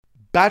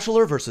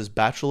Bachelor versus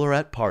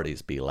Bachelorette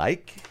parties be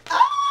like?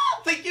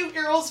 Thank you,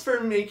 girls, for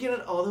making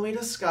it all the way to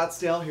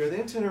Scottsdale. Here are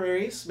the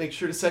itineraries. Make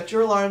sure to set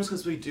your alarms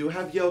because we do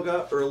have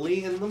yoga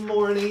early in the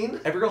morning.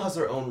 Every girl has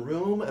their own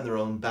room and their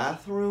own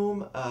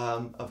bathroom.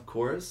 Of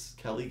course,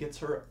 Kelly gets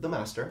the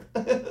master.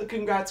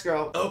 Congrats,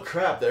 girl. Oh,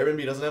 crap. The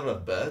Airbnb doesn't have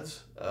enough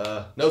beds?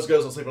 Nose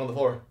goes, I'm sleeping on the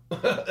floor.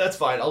 That's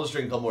fine. I'll just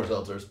drink a couple more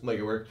seltzers. Make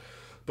it work.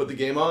 Put the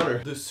game on,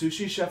 or? The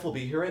sushi chef will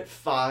be here at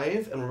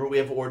 5. And remember, we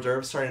have hors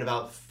d'oeuvres starting at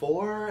about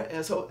 4.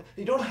 And so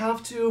you don't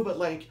have to, but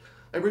like,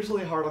 I worked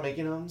really hard on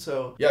making them,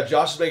 so... Yeah,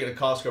 Josh is making a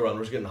Costco run.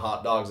 We're just getting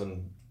hot dogs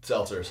and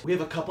seltzers. We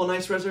have a couple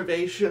nice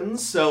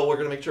reservations, so we're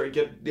going to make sure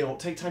to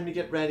take time to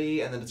get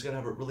ready, and then it's going to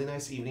have a really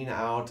nice evening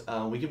out.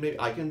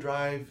 I can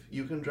drive,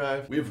 you can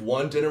drive. We have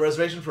 1 dinner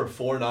reservation for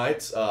 4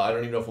 nights. I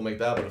don't even know if we'll make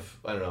that, but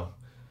I don't know.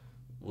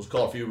 We'll just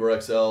call a few Uber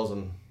XLs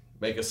and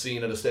make a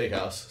scene at a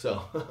steakhouse,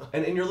 so.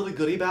 And in your little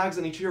goodie bags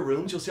in each of your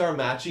rooms, you'll see our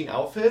matching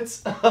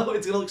outfits. It's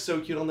going to look so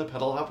cute on the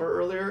pedal hopper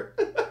earlier.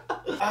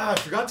 I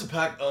forgot to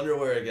pack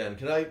underwear again.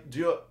 Can I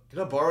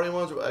borrow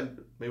anyone's?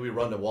 Maybe we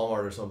run to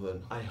Walmart or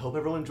something. I hope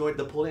everyone enjoyed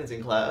the pole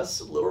dancing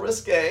class. A little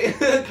risque.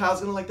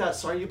 Kyle's gonna like that.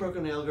 Sorry you broke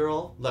a nail,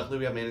 girl. Luckily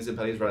we have mayonnaise and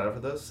petties right after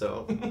this,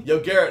 so. Yo,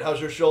 Garrett,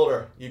 how's your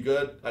shoulder? You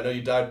good? I know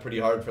you died pretty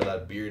hard for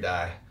that beer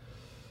dye.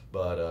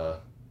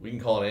 But, we can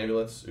call an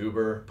ambulance,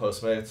 Uber,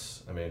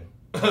 Postmates. I mean,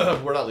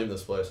 we're not leaving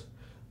this place.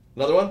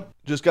 Another one?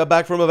 Just got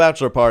back from a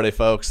bachelor party,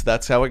 folks.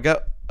 That's how it go.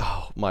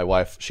 Oh, my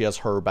wife, she has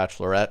her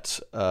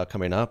bachelorette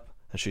coming up.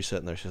 And she's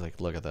sitting there, she's like,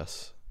 look at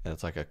this. And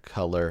it's like a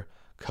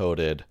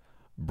color-coded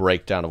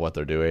breakdown of what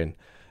they're doing.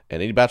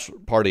 And any bachelor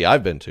party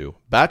I've been to,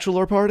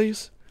 bachelor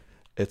parties,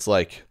 it's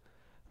like,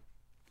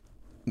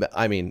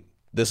 I mean,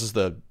 this is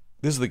the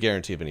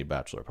guarantee of any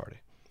bachelor party.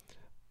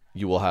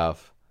 There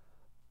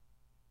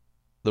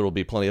will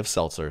be plenty of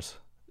seltzers,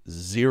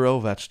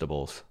 0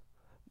 vegetables,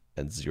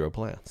 and 0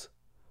 plants.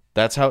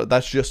 That's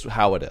just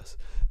how it is.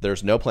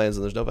 There's no plants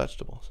and there's no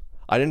vegetables.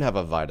 I didn't have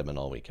a vitamin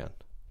all weekend.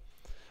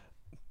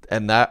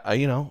 And that,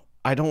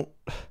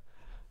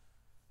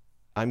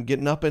 I'm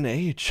getting up in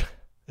age.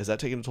 Is that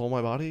taking a toll on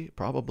my body?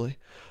 Probably.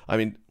 I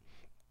mean,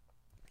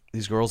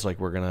 these girls,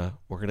 like, we're gonna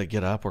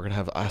get up, we're gonna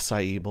have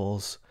acai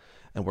bowls,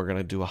 and we're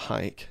gonna do a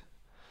hike,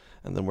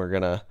 and then we're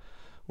gonna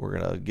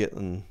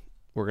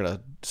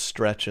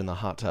stretch in the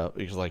hot tub.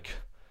 He's like,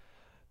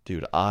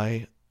 dude,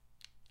 I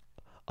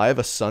have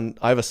a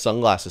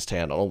sunglasses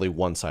tan on only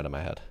one side of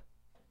my head.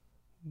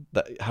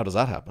 How does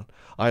that happen?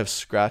 I have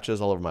scratches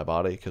all over my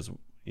body because,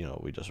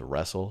 we just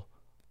wrestle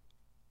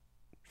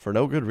for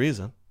no good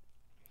reason.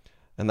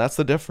 And that's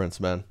the difference,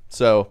 man.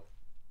 So,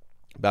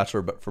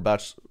 Bachelor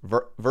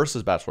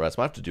versus Bachelorettes,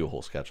 I might have to do a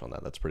whole sketch on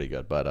that. That's pretty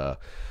good. But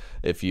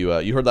if you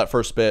heard that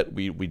first bit,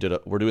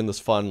 we're doing this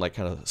fun like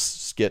kind of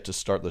skit to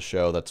start the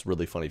show. That's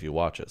really funny if you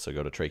watch it. So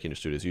go to Trey Keener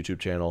Studios YouTube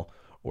channel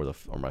or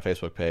my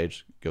Facebook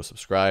page. Go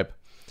subscribe.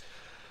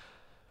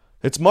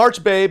 It's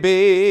March,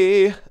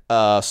 baby.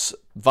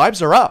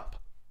 Vibes are up.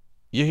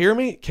 You hear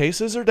me?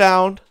 Cases are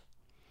down.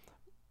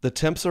 The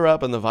temps are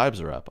up and the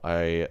vibes are up.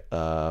 I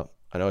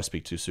know I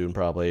speak too soon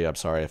probably. I'm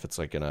sorry if it's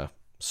like gonna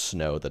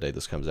snow the day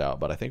this comes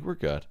out, but I think we're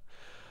good.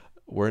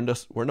 We're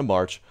into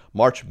March.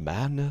 March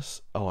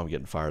Madness. Oh, I'm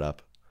getting fired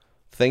up.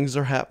 Things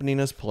are happening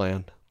as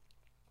planned.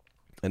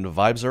 And the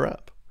vibes are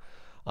up.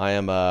 I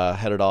am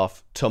headed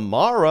off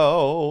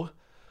tomorrow,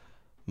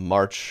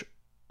 March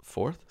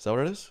 4th. Is that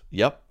what it is?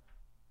 Yep.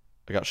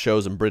 I got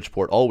shows in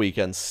Bridgeport all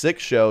weekend.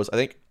 6 shows. I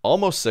think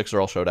almost 6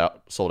 are all sold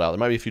out. There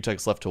might be a few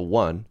tickets left to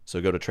 1.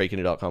 So go to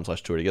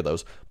TreyKinney.com/tour to get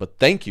those. But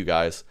thank you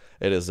guys.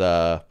 It is,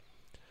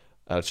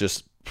 it's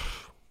just,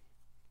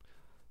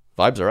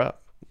 vibes are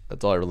up.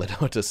 That's all I really know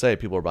what to say.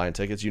 People are buying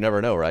tickets. You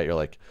never know, right? You're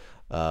like,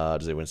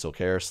 does anyone still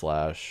care?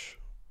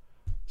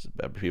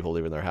 People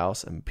leaving their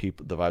house, and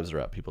the vibes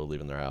are up. People are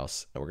leaving their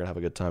house, and we're going to have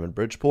a good time in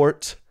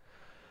Bridgeport.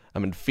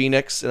 I'm in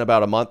Phoenix in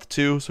about a month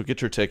too, so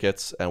get your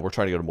tickets, and we're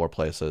trying to go to more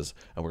places,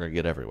 and we're going to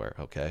get everywhere,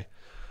 okay?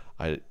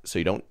 I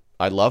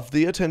love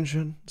the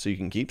attention, so you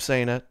can keep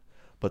saying it,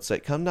 but say,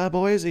 come to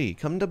Boise,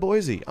 come to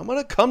Boise. I'm going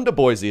to come to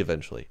Boise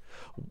eventually.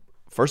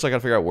 First, I got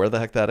to figure out where the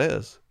heck that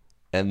is,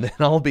 and then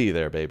I'll be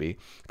there, baby.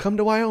 Come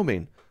to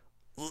Wyoming.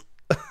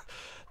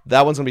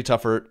 That one's going to be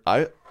tougher.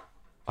 I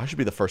should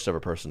be the first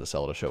ever person to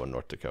sell at a show in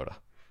North Dakota.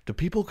 Do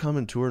people come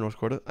and tour North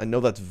Dakota? I know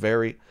that's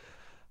very...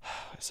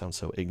 I sound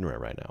so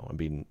ignorant right now. I'm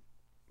being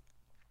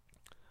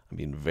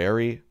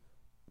very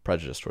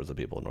prejudiced towards the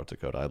people in North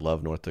Dakota. I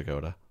love North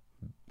Dakota.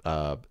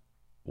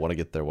 Want to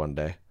get there one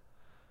day.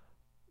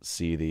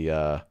 See the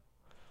Name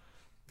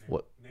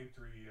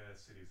 3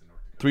 cities in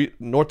North Dakota.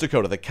 North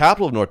Dakota. The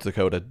capital of North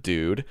Dakota,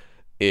 dude,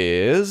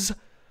 is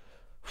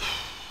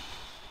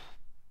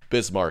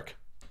Bismarck.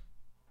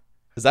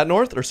 Is that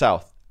north or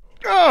south?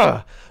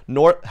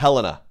 North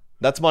Helena.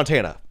 That's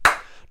Montana.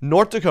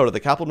 North Dakota. The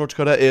capital of North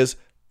Dakota is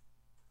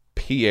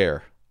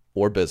Pierre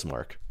or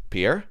Bismarck.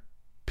 Pierre?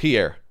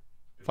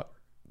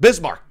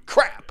 Bismarck.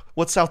 Crap.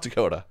 What's South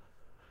Dakota?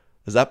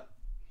 Is that?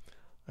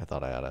 I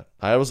thought I had it.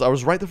 I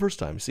was right the first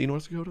time. See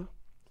North Dakota?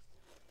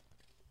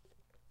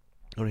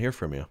 I want to hear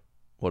from you.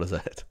 What is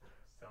that?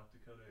 South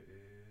Dakota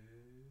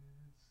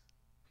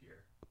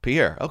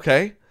Pierre.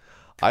 Okay.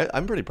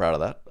 I'm pretty proud of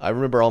that. I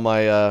remember all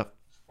my Fargo,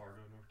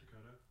 North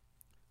Dakota.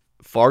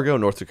 Fargo,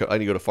 North Dakota. I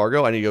need to go to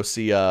Fargo. I need to go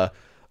see the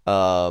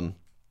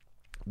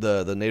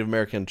Native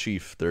American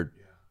chief. They're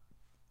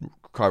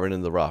carving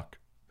in the rock.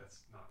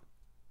 That's not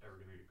ever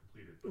going to get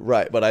completed.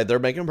 Right, but they're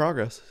making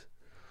progress.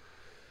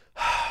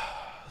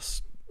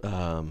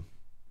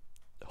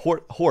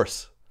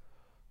 Horse.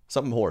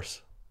 Something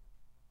horse.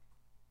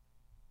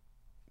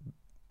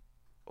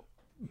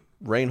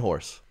 Rain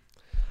horse.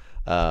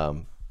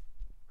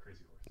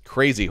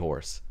 Crazy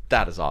horse.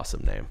 That is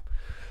awesome name.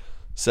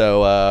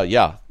 So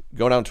yeah,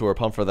 going out to our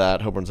pump for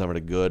that. Hope everyone's having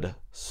a good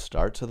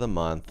start to the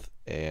month,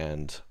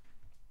 and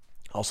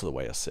also the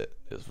way I sit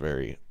is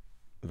very,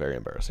 very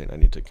embarrassing. I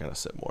need to kind of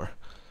sit more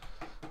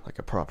like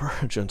a proper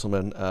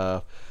gentleman.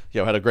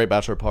 Yeah, I had a great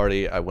bachelor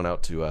party. I went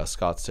out to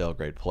Scottsdale,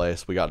 great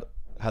place. We had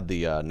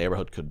the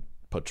neighborhood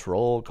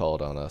patrol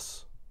called on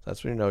us.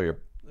 That's when you know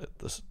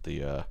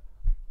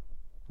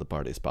the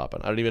party's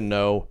popping. I don't even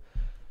know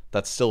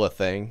that's still a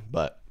thing,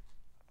 but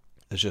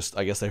it's just,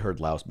 I guess they heard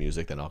loud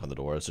music. They knock on the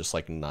door. It's just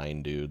like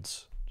 9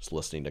 dudes just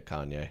listening to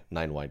Kanye.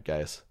 9 white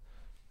guys.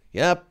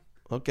 Yep.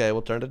 Okay,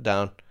 we'll turn it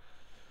down.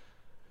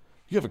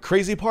 You have a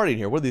crazy party in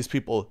here. What are these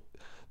people?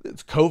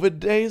 It's COVID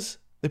days.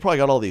 They probably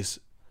got all these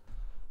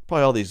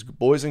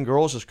boys and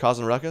girls just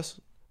causing ruckus.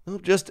 Oh,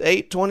 just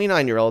 8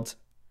 29-year-olds.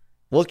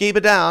 We'll keep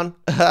it down.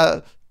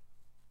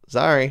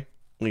 Sorry.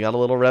 We got a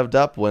little revved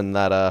up when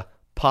that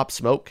Pop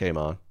Smoke came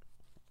on.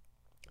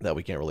 That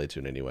we can't relate to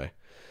in any way.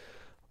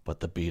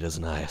 But the beat is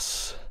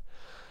nice.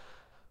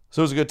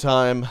 So it was a good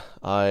time.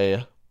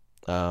 I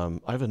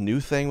have a new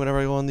thing whenever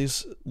I go on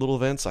these little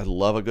events. I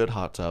love a good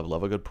hot tub,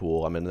 love a good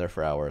pool. I'm in there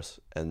for hours.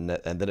 And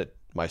then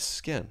my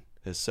skin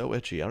is so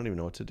itchy. I don't even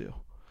know what to do.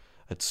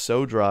 It's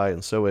so dry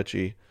and so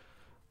itchy.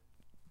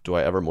 Do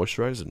I ever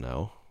moisturize it?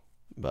 No.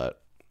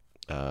 But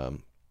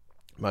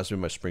reminds me of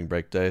my spring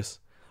break days.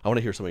 I want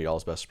to hear some of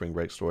y'all's best spring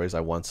break stories.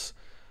 I once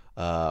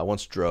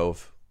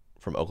drove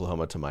from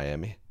Oklahoma to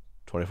Miami,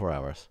 24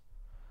 hours.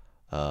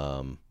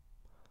 That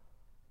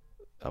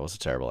was a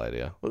terrible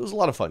idea. It was a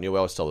lot of fun. We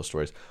always tell the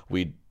stories.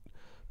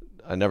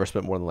 I never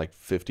spent more than like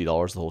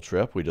 $50 the whole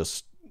trip.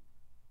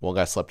 One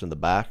guy slept in the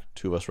back,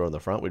 2 of us rode in the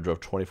front. We drove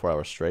 24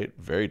 hours straight.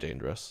 Very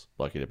dangerous.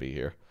 Lucky to be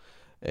here.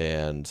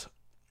 And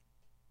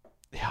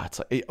yeah, it's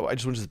like, I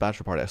just went to this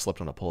bachelor party. I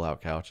slept on a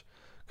pull-out couch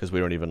because we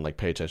don't even like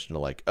pay attention to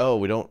like,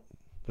 there's not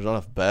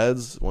enough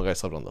beds. One guy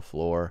slept on the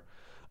floor.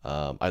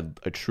 I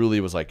truly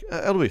was like,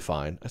 it'll be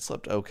fine. I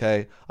slept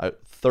okay.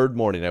 Third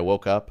morning, I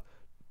woke up,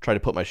 tried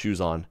to put my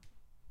shoes on,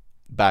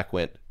 back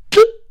went,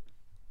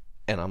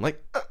 and I'm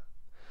like, I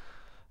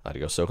had to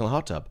go soak in the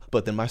hot tub.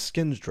 But then my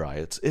skin's dry.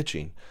 It's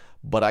itching.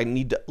 But I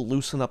need to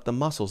loosen up the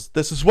muscles.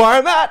 This is where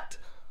I'm at.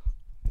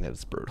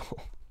 It's brutal.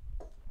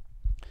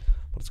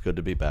 But it's good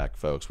to be back,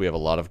 folks. We have a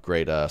lot of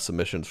great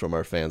submissions from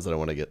our fans that I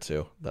want to get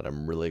to that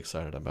I'm really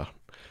excited about.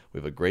 We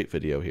have a great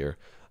video here.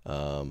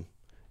 You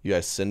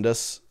guys send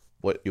us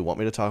what you want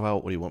me to talk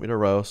about, what do you want me to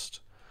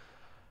roast.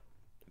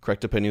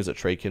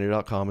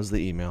 correctopinions@TreyKennedy.com is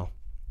the email.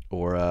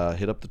 Or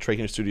hit up the Trey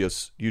Kennedy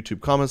Studios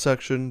YouTube comment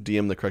section,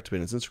 DM the Correct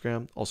Opinions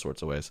Instagram, all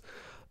sorts of ways.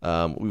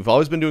 We've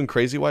always been doing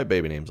crazy white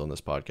baby names on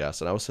this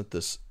podcast, and I was sent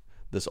this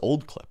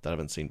old clip that I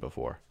haven't seen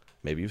before.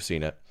 Maybe you've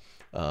seen it.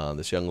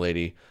 This young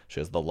lady, she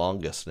has the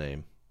longest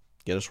name.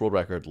 Guinness World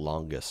Record,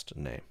 longest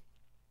name.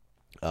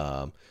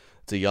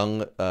 It's a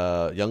young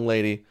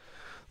lady.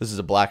 This is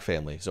a black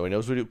family, so he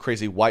knows we do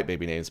crazy white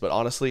baby names, but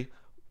honestly,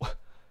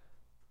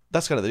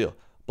 that's kind of the deal.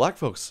 Black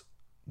folks,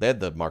 they had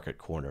the market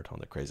cornered on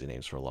the crazy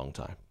names for a long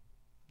time.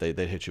 They'd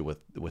hit you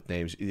with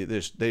names.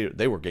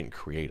 They were getting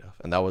creative,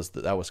 and that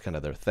was kind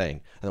of their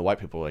thing. And the white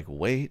people were like,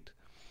 wait,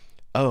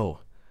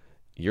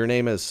 your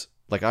name is,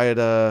 like I had,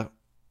 there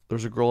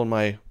was a girl in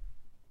my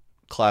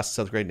class,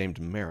 7th grade, named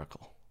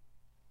Miracle.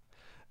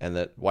 And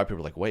that white people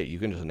were like, wait, you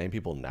can just name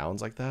people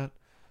nouns like that?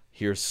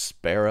 Here's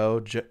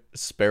Sparrow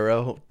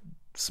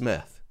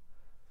Smith.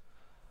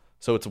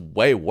 So it's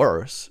way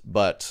worse,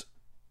 but,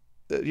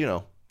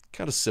 kind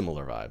of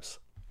similar vibes.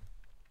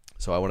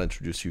 So I want to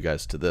introduce you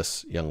guys to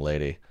this young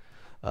lady.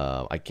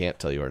 I can't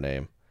tell you her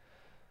name.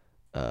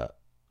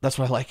 That's what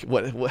I like.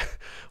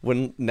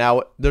 When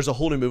now there's a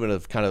whole new movement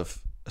of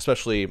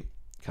especially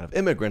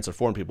immigrants or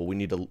foreign people. We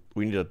need to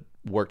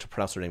work to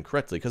pronounce their name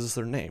correctly because it's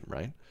their name,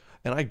 right?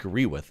 And I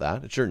agree with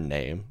that. It's your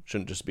name. It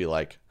shouldn't just be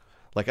like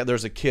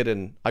there's a kid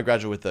I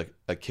graduated with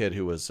a kid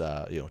who was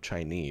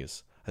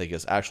Chinese. I think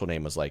his actual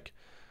name was like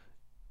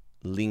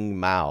Ling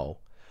Mao,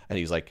 and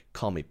he's like,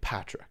 call me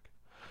Patrick.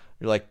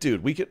 You're like,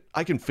 dude,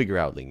 I can figure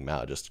out Ling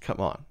Mao. Just come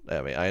on.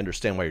 I mean, I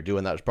understand why you're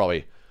doing that. It's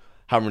probably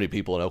how many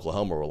people in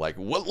Oklahoma were like,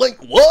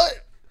 what?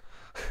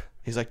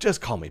 He's like, just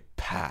call me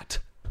Pat.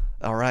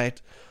 All right.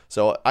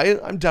 So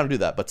I'm down to do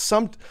that. But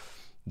I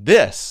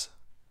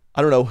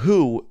don't know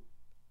who.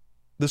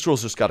 This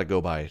girl's just got to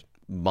go by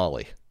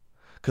Molly,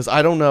 because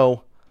I don't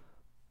know.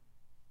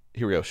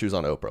 Here we go. She was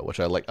on Oprah, which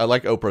I like. I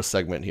like Oprah's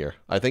segment here.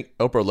 I think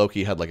Oprah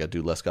Loki had like a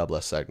 "Do Less, God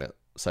Bless" segment.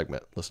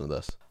 Listen to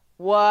this.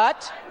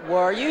 What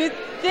were you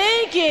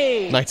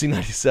thinking?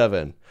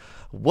 1997.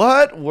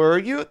 What were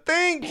you I had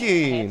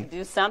thinking? to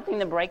do something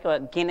to break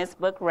a Guinness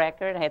Book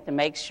record. I had to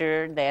make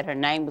sure that her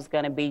name was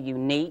going to be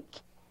unique.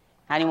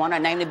 I didn't want her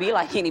name to be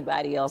like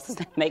anybody else's.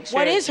 Make sure.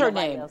 What is her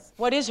nobody name? else-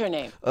 What is her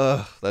name?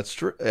 That's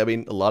true. I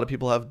mean, a lot of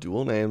people have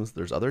dual names.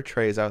 There's other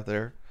Treys out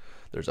there.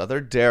 There's other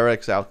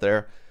Dereks out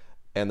there.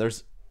 And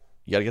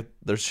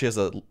she has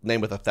a name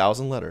with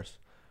 1,000 letters.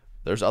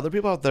 There's other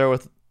people out there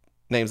with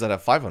names that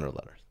have 500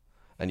 letters.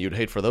 And you'd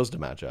hate for those to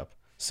match up.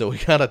 So we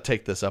gotta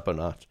take this up a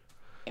notch.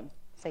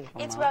 Say it,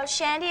 It's Mama. Rose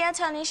Shandy,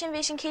 Antonisha,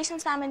 Vision, Keishan,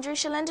 Simon, Drew,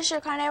 Shalinda,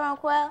 Shirkane,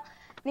 Ronquel,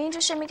 Ninja,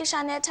 Shamika,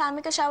 Shanet,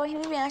 Tamika, Shawa,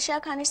 Hinibian,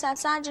 Shakani,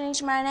 Satsan,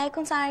 Janisha, Marine,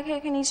 Kunsai,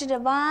 Kirkanisha,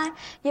 Devon,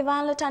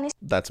 Yvonne, Latani.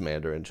 That's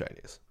Mandarin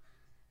Chinese.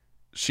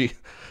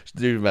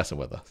 You're messing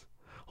with us.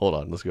 Hold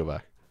on, let's go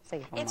back. Say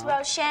it, It's Mama.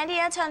 Rose Shandy,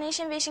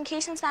 Antonisha, Vision,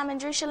 Keishan, Simon,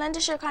 Drew, Shalinda,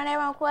 Shirkane,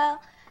 Ronquel,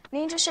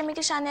 Ninja,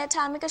 Shamika, Shanet,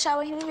 Tamika,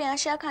 Shawa, Hinibian,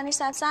 Shakani,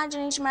 Satsan,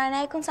 Janisha,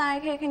 Marine,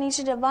 Kunsai,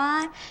 Kirkanisha,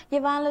 Devon,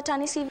 Yvonne,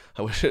 Latani,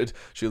 I wish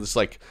she was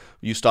like,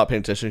 you stop paying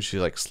attention, she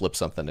like slips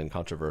something in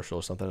controversial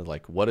or something.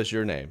 Like, what is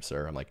your name,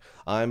 sir? I'm like,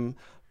 I'm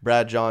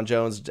Brad John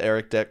Jones,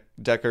 Eric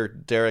Decker,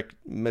 Derek,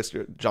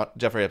 Mr.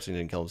 Jeffrey Epstein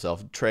didn't kill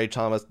himself, Trey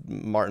Thomas,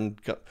 Martin.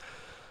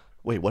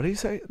 Wait, what did he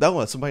say? That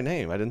was my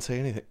name. I didn't say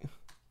anything.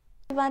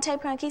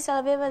 Devontae, Pranky,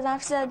 Salaviva,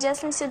 Zanfisa,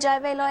 Justin,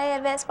 Sajave, Loya,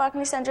 Yvette,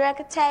 Sparkly, Sandra,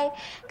 Kate,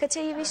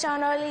 Continue,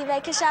 Vishon, Orly,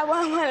 Vakisha,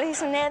 One,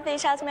 Lisa, Nethy,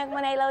 Shots,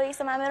 Macmone,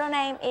 Loisa. My middle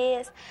name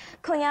is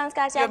Kunyan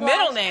Scott. Your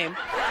middle name?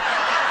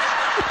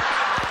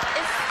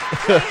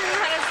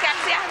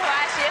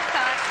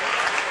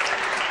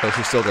 Oh,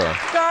 she's still going.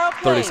 Girl,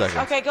 30 please. seconds.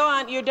 Okay, go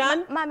on. You're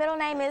done? My middle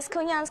name is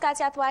Kunyan Scott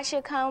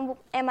Yathwashikam,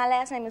 and my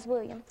last name is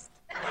Williams.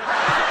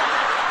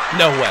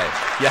 No way.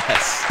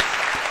 Yes.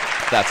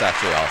 That's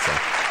actually awesome.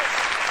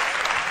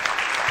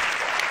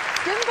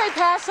 Didn't they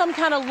pass some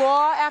kind of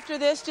law after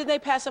this? Did they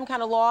pass some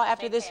kind of law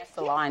after this? It's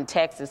a law in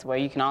Texas where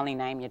you can only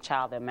name your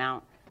child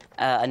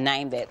a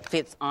name that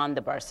fits on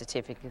the birth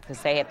certificate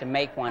because they had to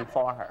make one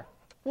for her.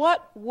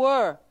 What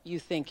were you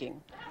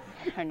thinking?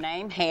 Her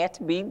name had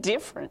to be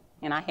different,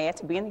 and I had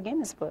to be in the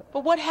Guinness Book.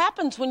 But what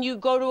happens when you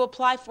go to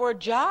apply for a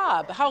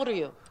job? How old are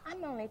you?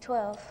 I'm only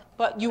 12.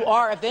 But you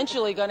are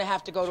eventually going to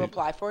have to go to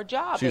apply for a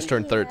job. She's And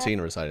turned 13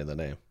 reciting the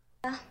name.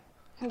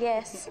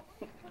 Yes.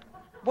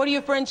 What do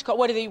your friends call?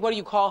 What do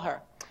you call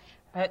her?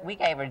 We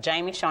gave her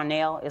Jamie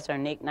Charnel is her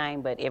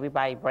nickname, but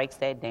everybody breaks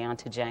that down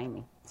to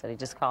Jamie. So they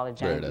just call her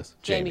Jamie. There it is.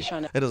 Jamie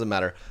Chanel. It doesn't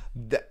matter.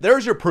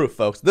 There's your proof,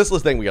 folks. This is the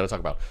thing we got to talk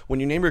about. When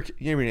you name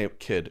your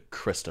kid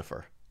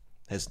Christopher,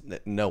 his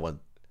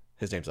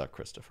name's not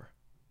Christopher.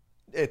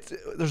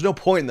 There's no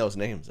point in those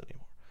names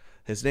anymore.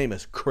 His name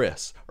is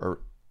Chris,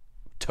 or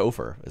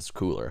Topher is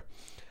cooler.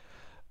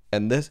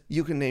 And this,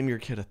 you can name your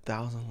kid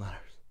 1,000 letters.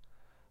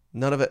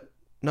 None of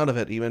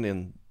it even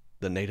in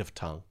the native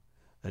tongue.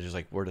 It's just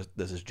like,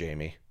 this is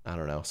Jamie. I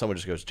don't know. Someone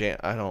just goes,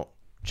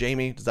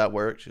 Jamie, does that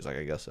work? She's like,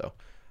 I guess so.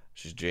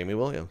 She's Jamie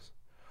Williams.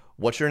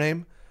 What's your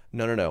name?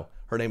 No.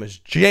 Her name is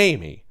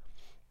Jamie.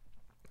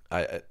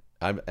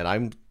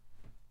 I'm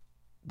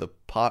the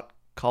pot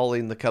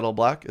calling the kettle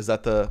black. Is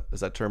that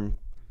term?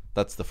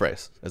 That's the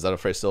phrase. Is that a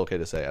phrase still okay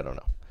to say? I don't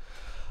know.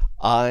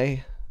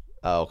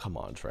 Oh, come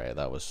on, Trey.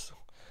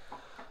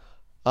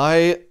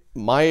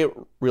 My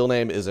real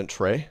name isn't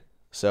Trey.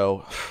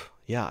 So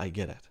yeah, I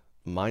get it.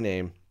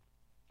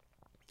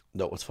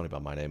 What's funny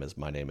about my name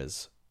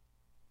is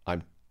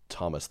I'm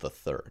Thomas the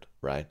Third,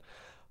 right?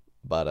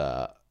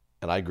 But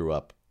and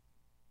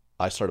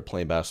I started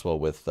playing basketball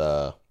with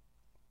I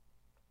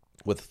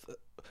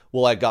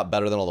got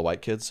better than all the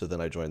white kids, so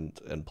then I joined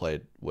and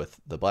played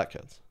with the black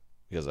kids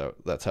because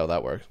that's how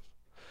that works.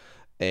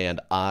 And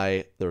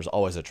there was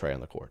always a Trey on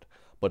the court,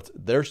 but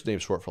their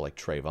name's short for like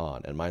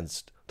Trayvon, and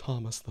mine's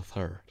Thomas the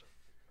Third.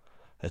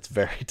 It's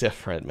very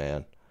different,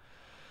 man.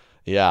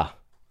 Yeah,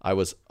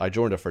 I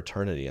joined a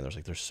fraternity, and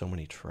there's so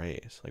many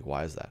Treys. Like,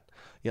 why is that?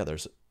 Yeah,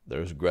 there's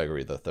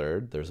Gregory the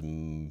Third. There's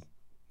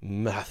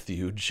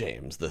Matthew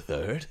James the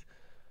Third.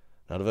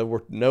 None of it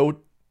were no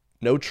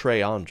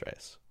Trey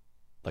Andres,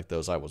 like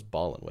those I was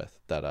balling with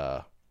that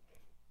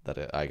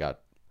I got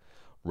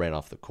ran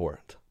off the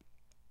court.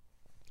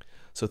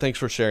 So thanks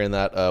for sharing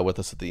that with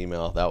us at the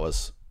email. That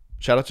was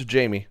shout out to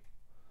Jamie.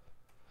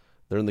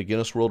 They're in the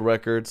Guinness World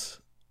Records.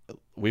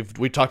 We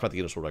talked about the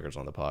Guinness World Records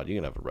on the pod. You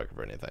can have a record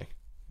for anything.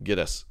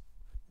 Guinness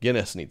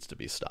needs to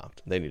be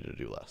stopped. They need to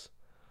do less.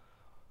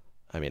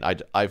 I mean,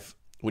 I've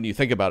when you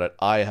think about it,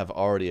 I have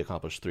already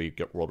accomplished 3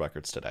 world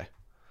records today.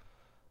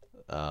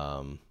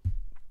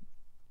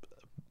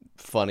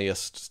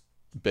 Funniest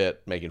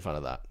bit making fun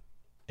of that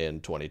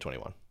in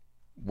 2021.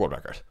 World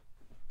record.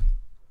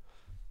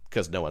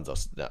 Because no one's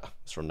else. No,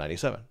 it's from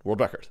 97. World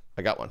record.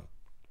 I got one.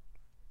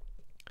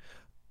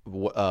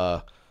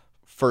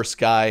 First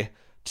guy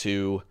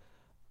to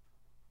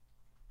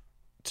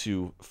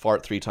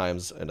fart 3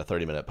 times in a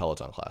 30-minute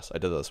Peloton class. I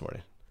did that this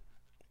morning.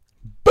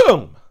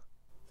 Boom!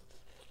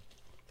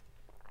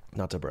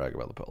 Not to brag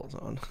about the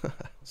Peloton.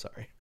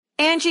 Sorry.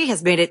 Angie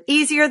has made it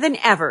easier than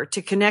ever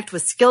to connect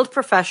with skilled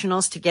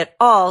professionals to get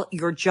all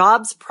your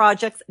jobs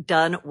projects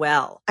done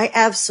well. I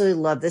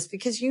absolutely love this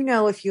because,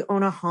 if you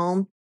own a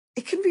home,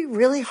 it can be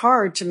really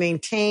hard to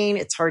maintain.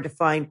 It's hard to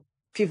find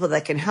people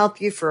that can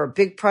help you for a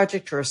big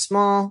project or a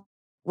small.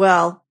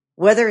 Well,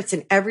 whether it's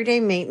in everyday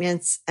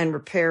maintenance and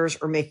repairs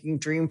or making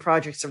dream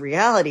projects a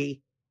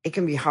reality, it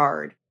can be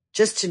hard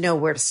just to know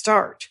where to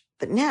start.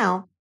 But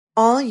now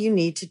all you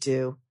need to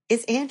do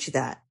is Angie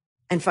that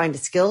and find a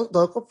skilled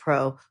local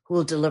pro who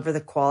will deliver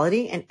the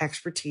quality and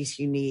expertise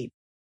you need.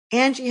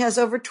 Angie has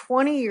over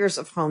 20 years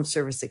of home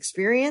service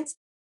experience,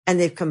 and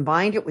they've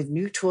combined it with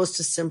new tools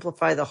to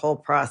simplify the whole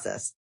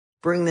process.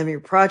 Bring them your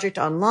project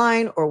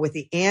online or with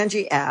the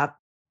Angie app,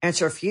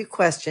 answer a few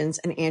questions,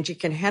 and Angie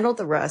can handle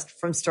the rest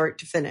from start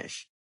to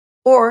finish.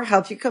 Or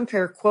help you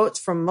compare quotes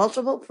from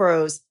multiple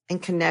pros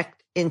and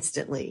connect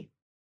instantly,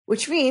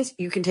 which means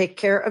you can take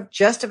care of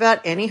just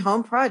about any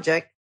home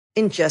project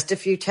in just a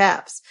few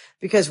taps.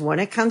 Because when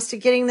it comes to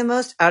getting the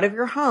most out of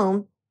your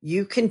home,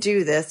 you can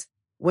do this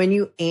when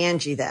you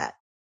Angie that.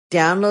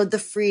 Download the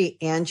free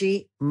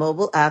Angie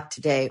mobile app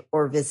today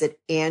or visit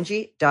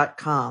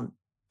Angie.com.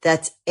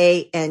 That's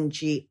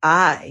ANGI.com.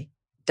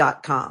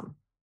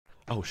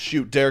 Oh,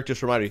 shoot. Derek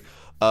just reminded me.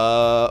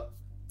 I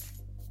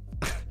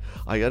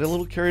got a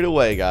little carried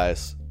away,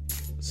 guys.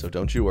 So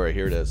don't you worry.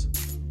 Here it is.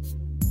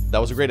 That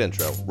was a great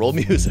intro. Roll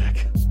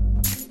music.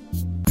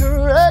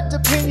 Correct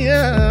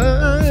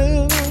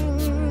opinions.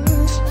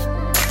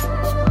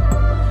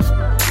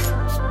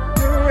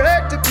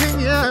 Correct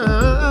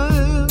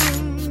opinions.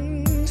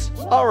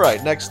 All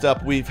right. Next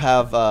up, we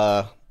have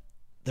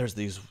there's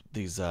these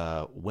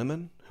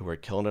women who are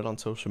killing it on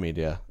social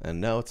media, and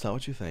no, it's not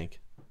what you think.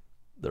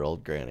 They're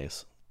old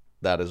grannies.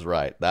 That is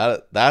right.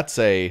 That's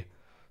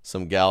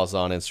some gals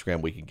on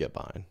Instagram we can get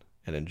behind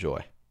and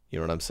enjoy. You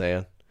know what I'm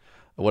saying?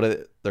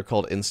 They're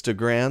called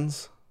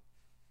Instagrams.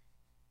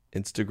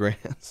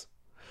 Instagrams.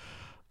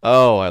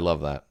 Oh, I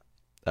love that.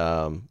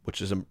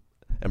 Which is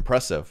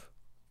impressive.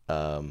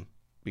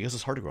 Because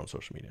it's hard to grow on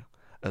social media,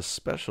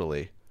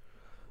 especially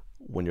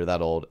when you're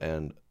that old.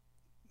 And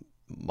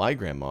my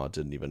grandma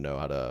didn't even know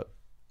how to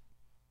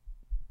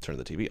turn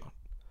the TV on.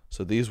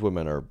 So these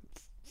women are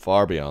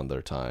far beyond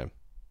their time.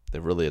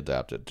 They've really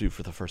adapted. Dude,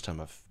 for the first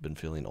time, I've been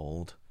feeling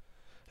old.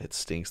 It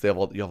stinks. You have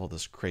all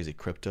this crazy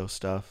crypto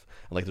stuff.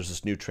 And there's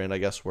this new trend, I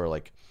guess, where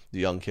the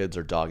young kids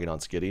are dogging on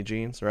skinny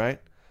jeans,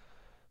 right?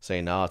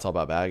 Saying, no, it's all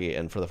about baggy.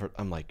 And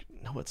I'm like,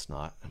 no, it's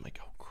not. I'm like,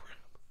 oh,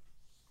 crap.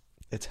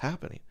 It's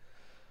happening.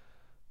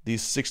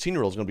 These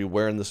 16-year-olds are going to be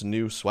wearing this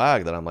new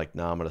swag that I'm like,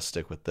 no, I'm going to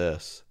stick with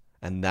this.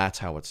 And that's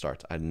how it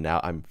starts.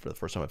 I'm for the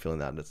first time I'm feeling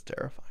that, and it's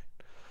terrifying.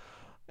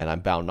 And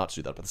I'm bound not to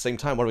do that. But at the same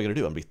time, what am I going to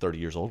do? I'm going to be 30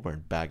 years old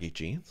wearing baggy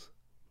jeans?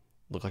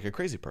 Look like a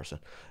crazy person.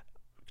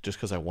 Just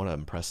because I want to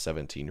impress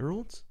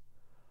 17-year-olds?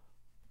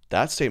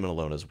 That statement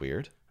alone is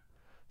weird.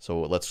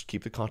 So let's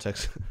keep the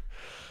context.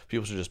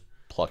 People should just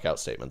pluck out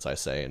statements I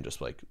say and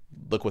just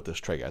look what this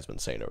Trey guy's been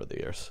saying over the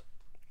years.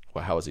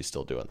 Well, how is he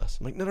still doing this?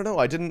 I'm like, no,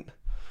 I didn't.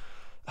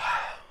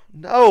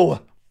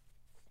 No.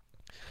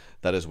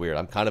 That is weird.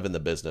 I'm kind of in the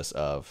business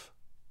of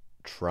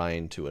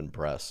trying to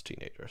impress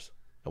teenagers.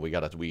 And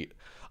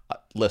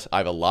listen, I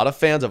have a lot of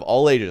fans of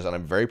all ages, and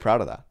I'm very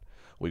proud of that.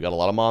 We got a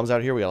lot of moms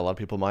out here. We got a lot of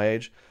people my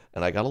age,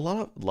 and I got a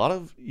lot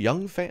of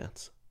young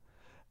fans.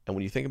 And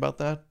when you think about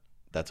that,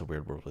 that's a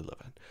weird world we live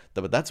in.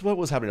 But that's what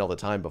was happening all the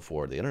time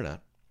before the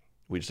internet.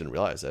 We just didn't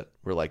realize it.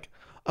 We're like,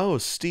 oh,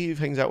 Steve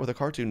hangs out with a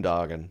cartoon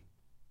dog and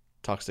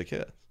talks to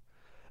kids.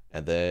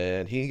 And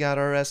then he got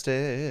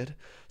arrested.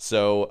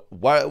 So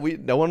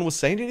no one was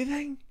saying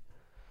anything?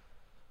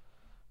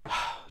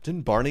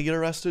 Didn't Barney get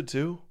arrested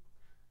too?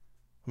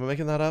 Am I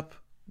making that up?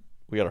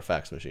 We got our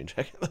fax machine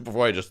checking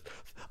before I just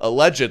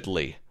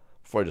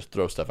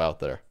throw stuff out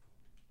there.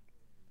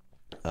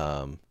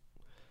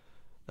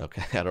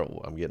 Okay,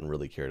 I'm getting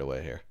really carried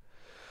away here.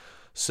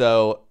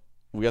 So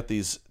we got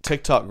these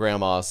TikTok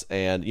grandmas,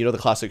 and the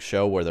classic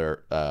show where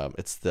they're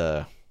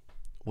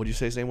what do you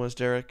say his name was,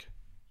 Derek?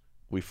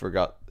 We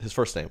forgot his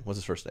first name. What's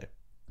his first name?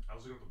 I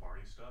was looking at the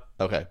Barney stuff.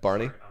 Okay,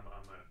 Barney. Sorry,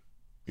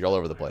 You're all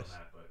over the place.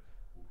 That, but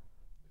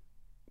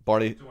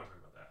Barney. don't want to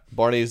talk about that.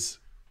 Barney's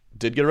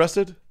did get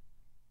arrested,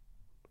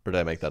 or did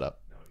I make that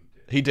up? No, he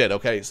did. He did.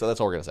 Okay, so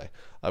that's all we're gonna say.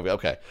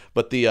 Okay,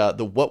 but the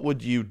what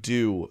would you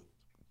do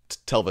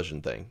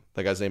television thing?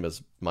 That guy's name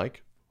is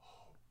Mike.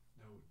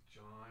 No,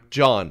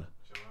 John.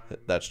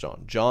 That's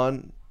John.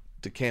 John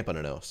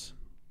DeCamponenos.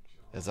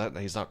 Is that?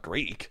 He's not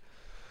Greek.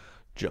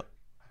 John.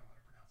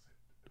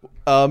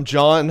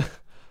 John.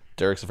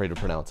 Derek's afraid to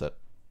pronounce it.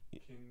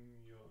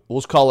 We'll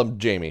just call him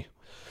Jamie.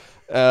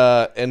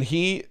 And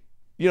he,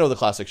 the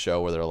classic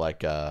show where they're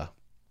like,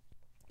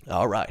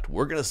 all right,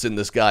 we're going to send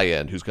this guy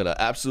in who's going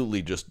to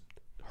absolutely just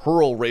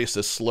hurl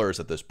racist slurs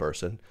at this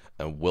person.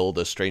 And will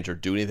the stranger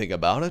do anything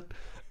about it?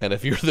 And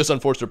if you're this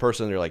unfortunate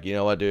person, you're like, you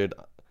know what, dude?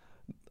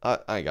 I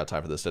ain't got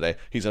time for this today.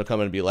 He's going to come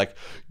in and be like,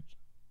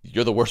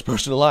 you're the worst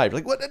person alive. You're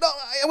like, what? No,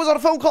 I was on a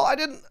phone call. I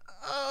didn't.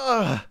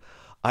 I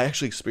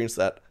actually experienced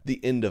that,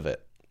 the end of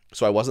it.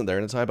 So I wasn't there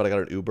in time, but I got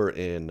an Uber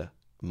in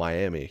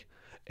Miami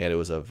and it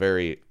was a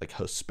very like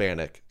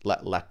Hispanic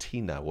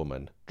Latina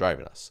woman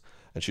driving us.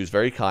 And she was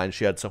very kind.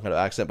 She had some kind of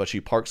accent, but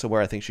she parked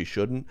somewhere I think she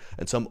shouldn't.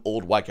 And some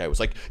old white guy was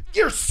like,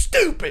 "You're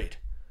stupid!"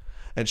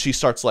 And she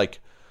starts like,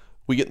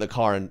 we get in the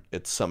car and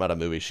it's some out of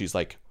movie. She's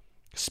like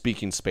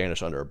speaking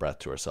Spanish under her breath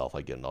to herself,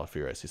 like getting all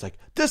furious. He's like,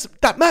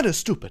 that man is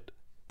stupid.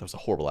 That was a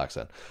horrible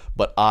accent.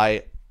 But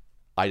I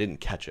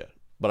didn't catch it.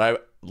 But I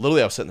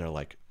was sitting there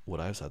like, would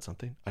I have said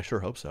something? I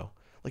sure hope so.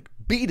 Like,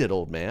 beat it,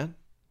 old man.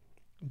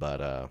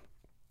 But I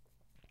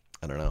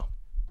don't know.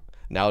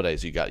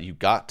 Nowadays, you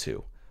got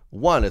to.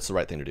 One, it's the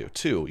right thing to do.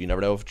 Two, you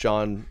never know if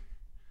Jamie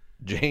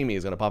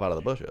is going to pop out of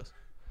the bushes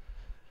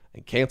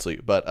and cancel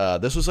you. But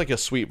this was like a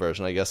sweet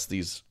version. I guess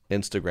these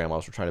Instagram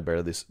models were trying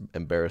to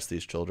embarrass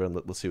these children.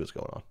 Let's see what's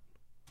going on.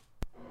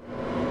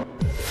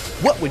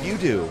 What would you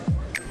do?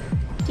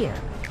 Dear,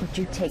 would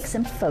you take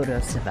some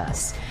photos of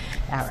us?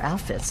 Our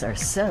outfits are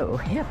so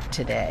hip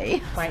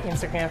today. My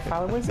Instagram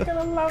followers are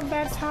gonna love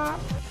that top.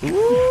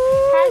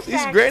 Ooh,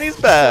 these grannies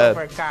bad.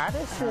 Silver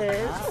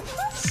goddesses.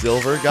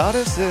 Silver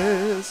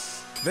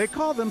goddesses. They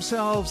call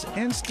themselves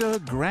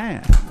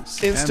Instagrams.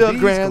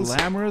 Instagrams. And these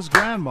glamorous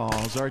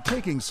grandmas are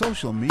taking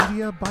social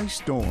media by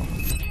storm.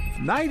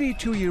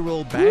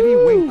 92-year-old Batty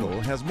Winkle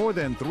has more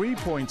than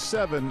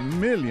 3.7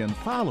 million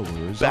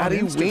followers.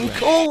 Batty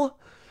Winkle?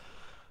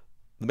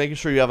 Making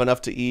sure you have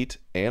enough to eat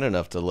and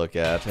enough to look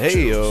at.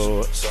 Hey,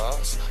 yo.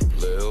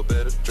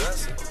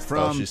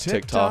 From she's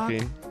TikTok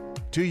TikToking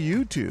to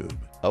YouTube.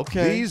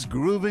 Okay. These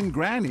grooving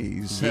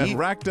grannies have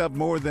racked up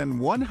more than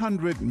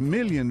 100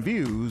 million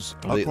views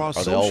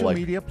across social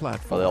media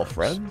platforms. Are they all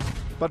friends?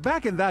 But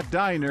back in that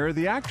diner,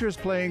 the actors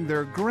playing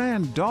their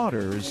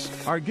granddaughters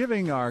are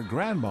giving our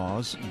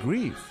grandmas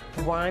grief.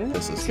 1,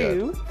 This is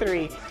 2,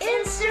 3.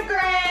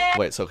 Instagram.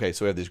 Wait, so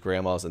we have these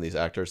grandmas and these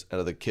actors, and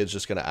are the kids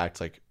just gonna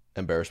act like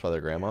embarrassed by their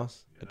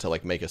grandmas to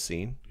like make a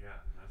scene? Yeah,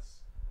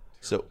 that's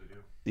So, terrible to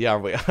do. yeah,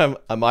 wait,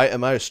 am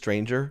I a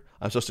stranger?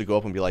 I'm supposed to go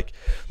up and be like,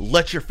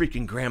 "Let your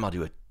freaking grandma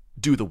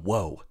do the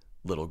whoa,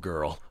 little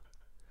girl."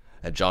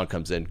 And John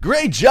comes in,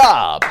 "Great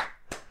job."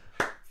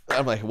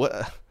 I'm like,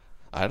 what?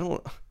 I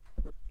don't.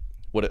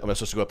 What am I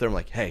supposed to go up there? I'm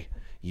like, hey,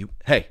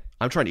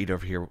 I'm trying to eat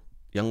over here,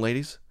 young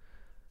ladies.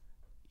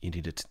 You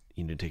need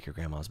to take your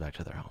grandmas back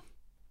to their home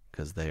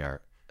because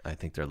I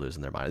think they're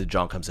losing their mind. And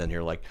John comes in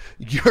here like,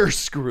 "You're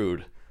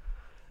screwed.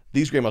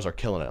 These grandmas are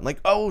killing it." I'm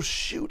like, "Oh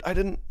shoot, I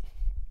didn't."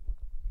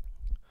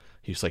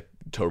 He's like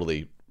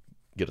totally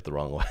get it the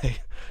wrong way.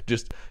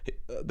 Just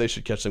they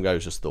should catch some guy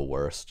who's just the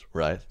worst,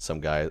 right? Some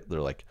guy, they're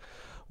like,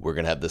 "We're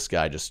gonna have this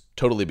guy just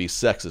totally be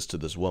sexist to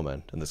this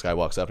woman," and this guy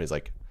walks up and he's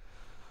like,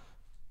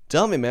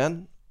 "Tell me,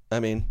 man.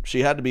 I mean, she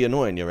had to be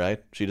annoying you,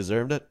 right? She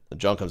deserved it." And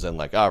John comes in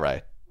like, "All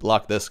right,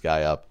 lock this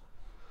guy up."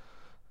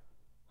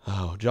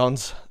 Oh,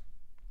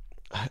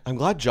 I'm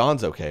glad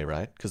John's okay,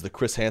 right? Because the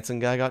Chris Hansen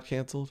guy got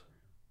canceled.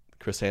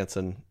 Chris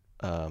Harrison.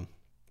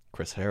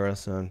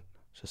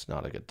 It's just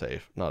not a good day.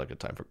 Not a good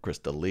time for Chris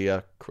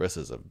D'Elia. Chris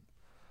has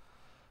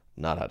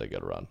not had a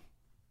good run.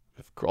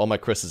 If all my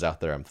Chris's out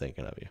there, I'm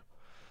thinking of you.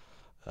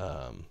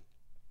 I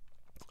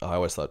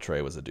always thought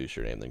Trey was a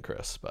douchier name than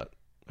Chris, but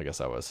I guess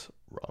I was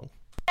wrong.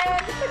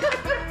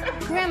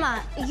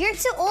 Grandma, you're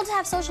too old to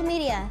have social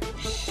media.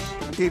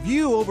 If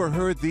you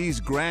overheard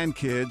these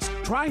grandkids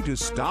trying to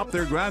stop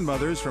their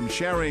grandmothers from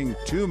sharing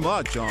too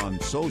much on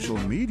social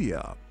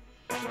media,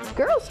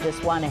 Girls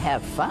just want to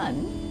have fun.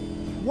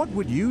 what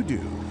would you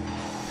do?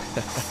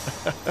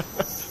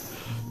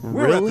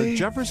 We're at the Really?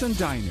 Jefferson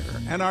Diner,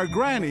 and our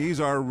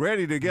grannies are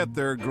ready to get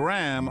their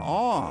gram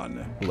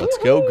on. Let's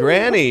go,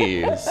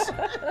 grannies.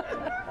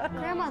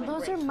 Grandma,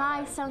 those are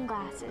my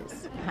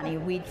sunglasses. Honey,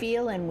 we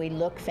feel and we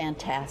look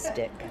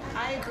fantastic.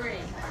 I agree.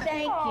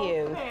 Thank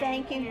you.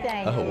 Thank you.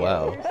 Oh,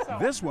 wow.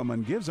 This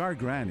woman gives our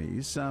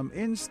grannies some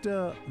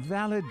Insta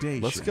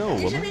validation. Let's go,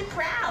 woman. Be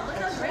proud. Look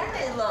how great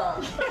they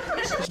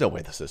look. There's no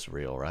way this is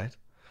real, right?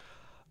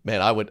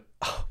 Man, I would...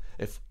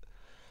 If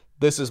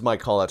this is my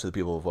call out to the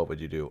people of what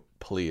would you do,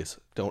 please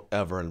don't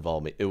ever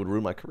involve me. It would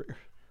ruin my career.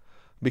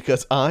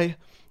 Because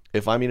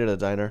if I'm eating at a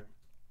diner,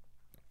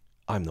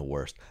 I'm the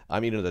worst.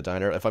 I'm eating at a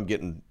diner. If I'm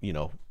getting,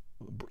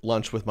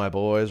 lunch with my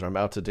boys or I'm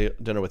out to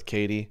dinner with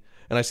Katie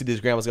and I see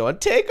these grandmas going,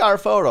 "Take our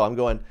photo." I'm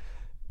going,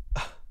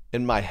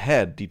 in my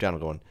head, deep down, I'm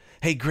going,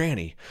 "Hey,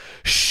 Granny,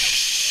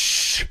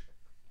 shh."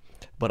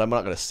 But I'm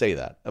not going to say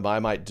that. I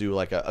might do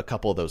like a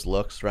couple of those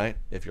looks, right?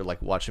 If you're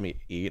like watching me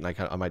eat, and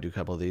I might do a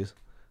couple of these.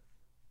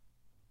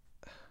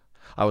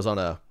 I was on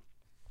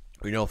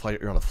you're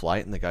on a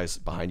flight and the guy's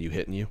behind you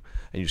hitting you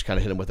and you just kind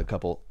of hit him with a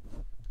couple.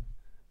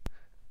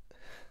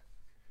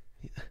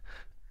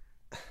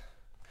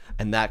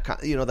 And that,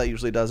 that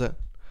usually does it.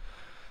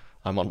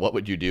 I'm on What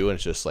Would You Do? And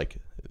it's just like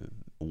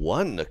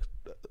one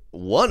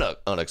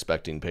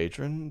unexpected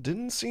patron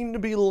didn't seem to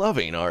be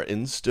loving our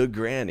Insta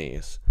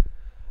grannies.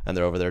 And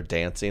they're over there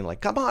dancing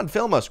like, "Come on,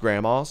 film us,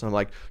 grandmas." And I'm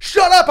like,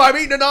 "Shut up, I'm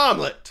eating an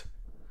omelet."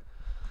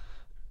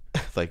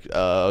 Like,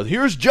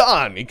 here's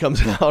John. He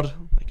comes out.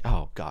 I'm like,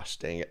 oh gosh,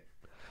 dang it.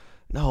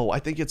 No, I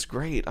think it's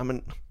great. I'm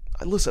an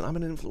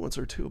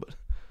influencer too, but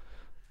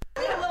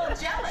I'm a little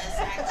jealous,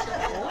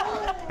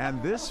 actually.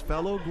 and this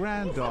fellow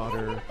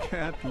granddaughter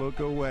can't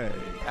look away.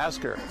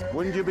 Ask her,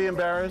 wouldn't you be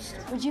embarrassed?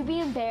 Would you be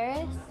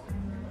embarrassed?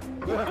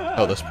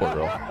 Oh, this poor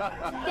girl.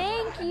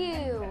 Thank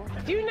you.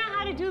 Do you know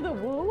how to do the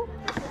woo?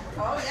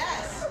 Oh,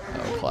 yes.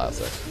 Oh,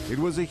 classic. It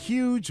was a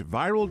huge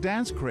viral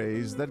dance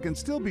craze that can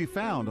still be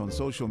found on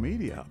social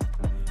media.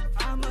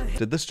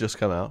 Did this just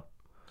come out?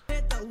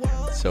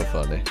 So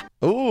funny.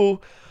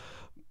 Ooh,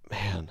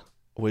 man.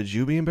 Would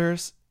you be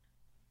embarrassed?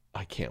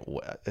 I can't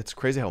wait. It's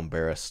crazy how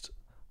embarrassed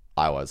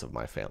I was of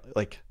my family.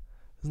 Like,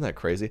 isn't that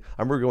crazy?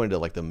 I remember going to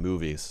like the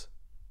movies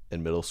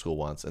in middle school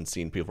once and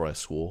seeing people at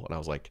school, and I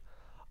was like,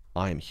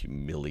 I'm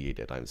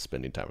humiliated. I'm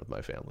spending time with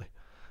my family.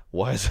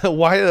 Why is that?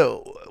 Why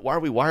are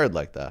we wired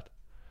like that?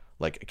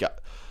 Like, God,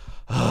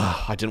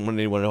 I didn't want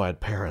anyone to know I had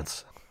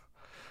parents.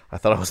 I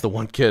thought I was the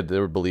one kid that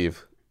would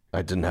believe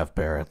I didn't have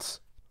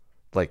parents.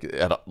 Like,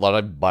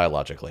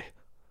 biologically.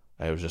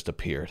 I was just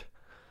appeared.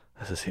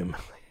 This is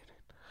humiliating.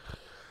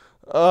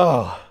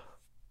 Oh.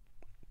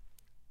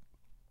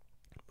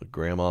 The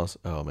grandmas.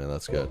 Oh, man,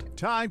 that's good.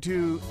 Time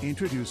to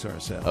introduce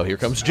ourselves. Oh, here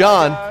comes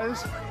John. Hi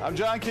guys, I'm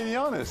John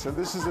Quinones, and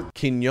this is a...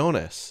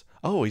 Quinones.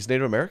 Oh, he's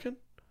Native American?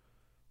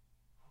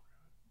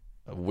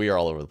 We are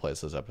all over the place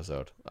this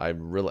episode. I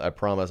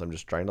promise I'm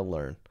just trying to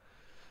learn.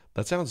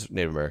 That sounds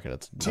Native American.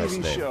 It's a nice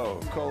TV name. show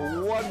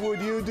called What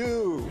Would You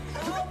Do?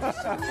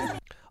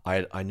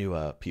 I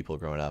knew people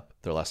growing up.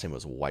 Their last name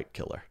was White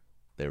Killer.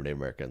 They were Native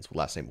Americans.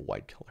 Last name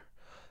White Killer.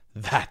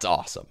 That's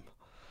awesome.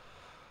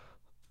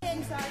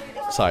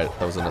 Sorry,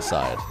 that was an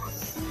aside.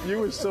 You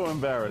were so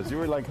embarrassed. You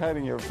were like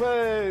hiding your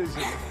face.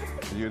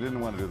 You didn't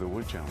want to do the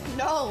wood challenge.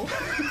 No.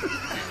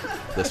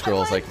 This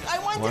girl's like, I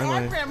want why am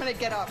our I... grandma to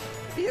get up.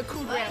 Be a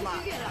cool grandma.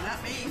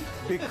 Not me.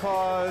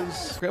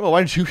 Because... Grandma,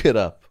 why didn't you get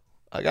up?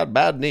 I got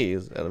bad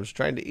knees, and I'm just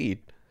trying to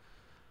eat.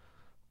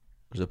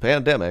 There's a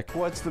pandemic.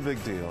 What's the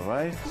big deal,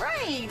 right?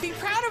 Right. Be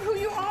proud of who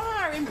you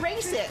are.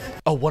 Embrace it.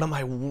 Oh, what am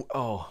I...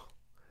 Oh.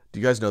 Do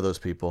you guys know those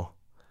people?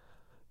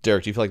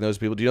 Derek, do you feel like those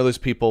people? Do you know those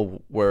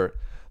people where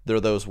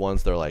they're those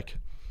ones, they're like,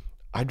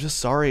 I'm just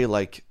sorry,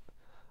 like,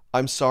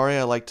 I'm sorry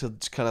I like to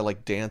kind of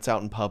like dance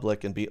out in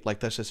public and be like,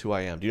 that's just who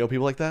I am. Do you know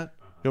people like that?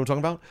 You know what I'm talking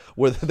about?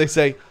 Where they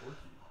say,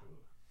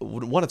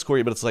 one, it's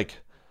Corey, but it's like,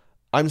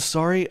 I'm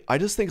sorry, I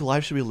just think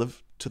life should be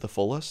lived to the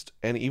fullest.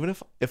 And even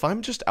if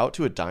I'm just out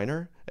to a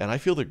diner and I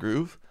feel the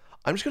groove,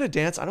 I'm just going to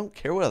dance. I don't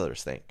care what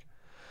others think.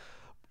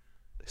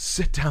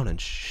 Sit down and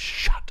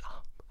shut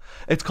up.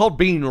 It's called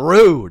being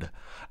rude.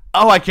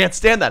 Oh, I can't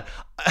stand that.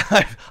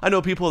 I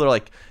know people that are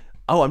like,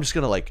 oh, I'm just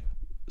going to like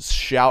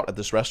shout at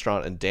this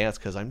restaurant and dance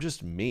because I'm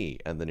just me.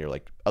 And then you're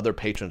like, other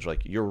patrons are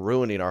like, you're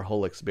ruining our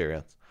whole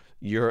experience.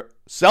 You're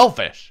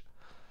selfish.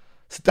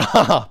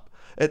 Stop.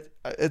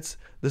 This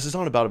is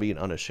not about being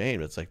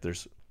unashamed. It's like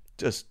there's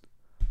just,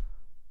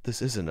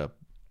 this isn't a,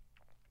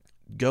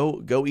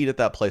 go eat at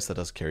that place that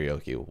does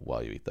karaoke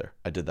while you eat there.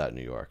 I did that in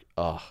New York.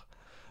 Ugh.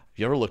 Have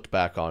you ever looked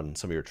back on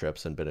some of your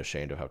trips and been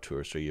ashamed of how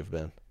touristy you've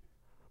been?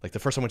 Like the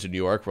first time I went to New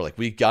York, we're like,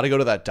 we got to go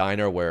to that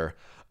diner where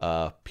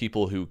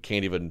people who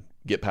can't even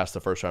get past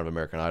the first round of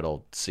American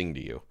Idol sing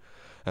to you.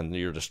 And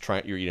you're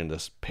eating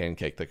this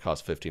pancake that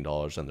costs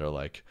 $15 and they're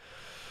like,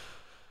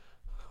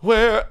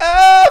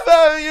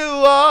 wherever you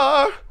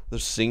are, they're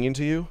singing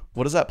to you.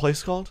 What is that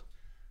place called?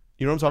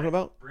 You know what I'm talking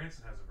about?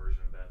 Branson has a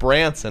version of that.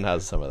 Branson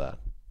has some of that.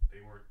 They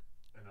weren't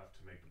enough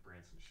to make the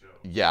Branson show.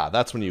 Yeah,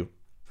 that's when you,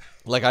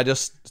 like I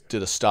just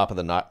did a stop at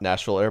the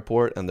Nashville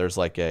airport and there's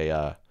like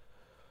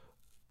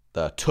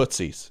the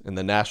Tootsies in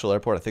the Nashville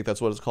airport. I think that's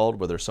what it's called,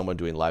 where there's someone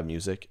doing live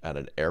music at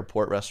an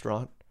airport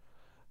restaurant.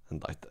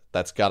 And like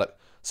that's got it.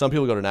 Some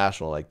people go to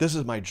Nashville like, this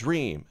is my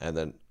dream. And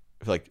then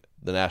I feel like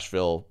the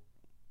Nashville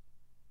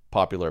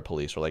popular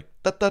police are like,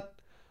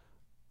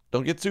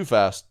 don't get too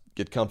fast.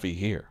 Get comfy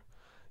here.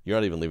 You're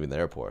not even leaving the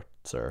airport,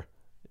 sir.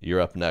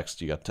 You're up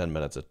next. You got 10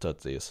 minutes at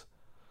Tootsie's.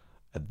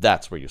 And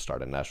that's where you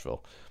start in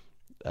Nashville.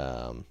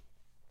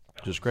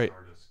 Which is great.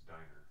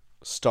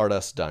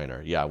 Stardust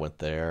Diner. Yeah, I went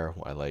there.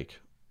 I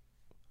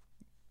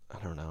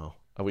don't know.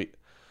 I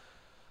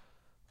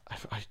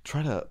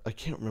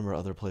can't remember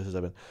other places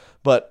I've been.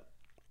 But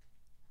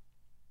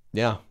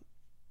yeah,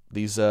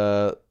 these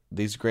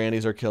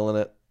grannies are killing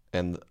it.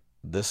 And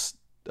this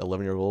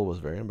 11-year-old was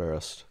very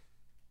embarrassed.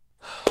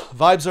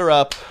 Vibes are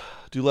up.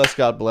 Do less,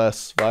 God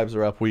bless. Vibes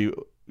are up. We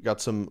got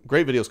some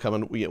great videos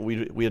coming.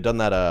 We had done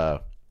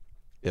that.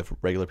 If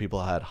regular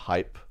people had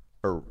hype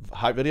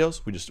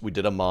videos, we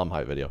did a mom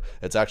hype video.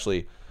 It's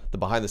actually the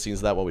behind the scenes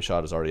of that. What we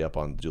shot is already up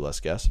on Do Less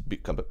Guests.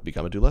 Become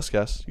a Do Less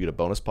Guest. You get a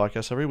bonus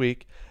podcast every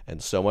week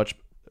and so much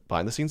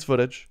behind the scenes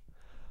footage.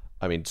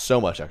 I mean, so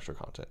much extra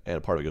content, and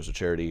a part of it goes to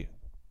charity.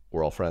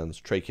 We're all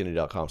friends.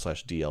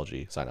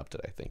 TreyKennedy.com/DLG. Sign up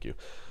today. Thank you.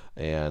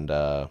 And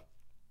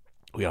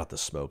we got the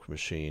smoke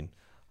machine.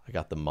 I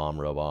got the mom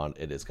robe on.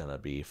 It is gonna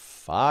be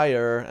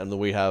fire. And then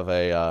we have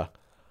I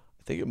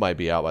think it might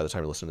be out by the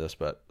time you listen to this,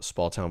 but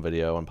small town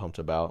video I'm pumped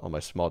about on my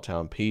small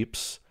town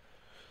peeps.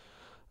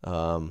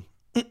 I'm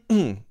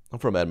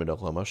from Edmond,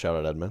 Oklahoma. Shout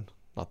out Edmond.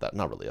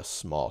 Not really a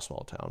small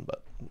town,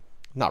 but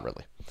not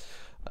really.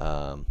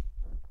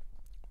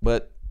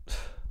 But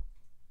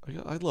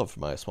I love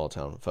my small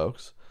town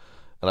folks.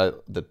 And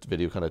the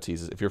video kind of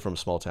teases, if you're from a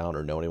small town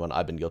or know anyone,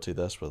 I've been guilty of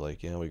this, where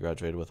like, we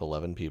graduated with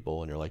 11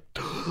 people, and you're like,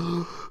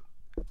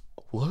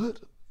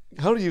 what?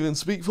 How do you even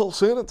speak full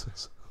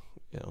sentences?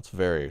 It's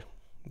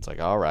like,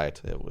 all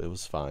right, it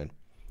was fine.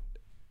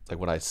 It's like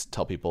when I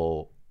tell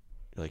people,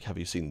 like, have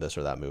you seen this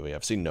or that movie?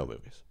 I've seen no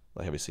movies.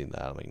 Like, have you seen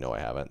that? I'm like, no, I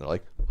haven't. And they're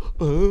like,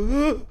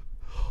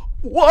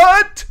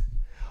 what?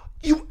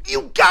 You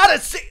gotta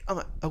see. I'm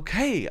like,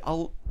 okay,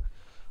 I'll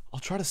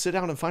try to sit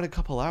down and find a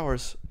couple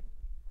hours.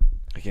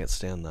 I can't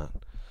stand that.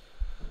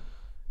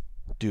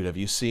 Dude, have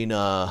you seen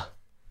all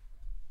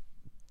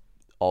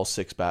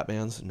 6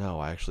 Batmans? No,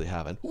 I actually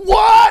haven't.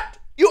 What?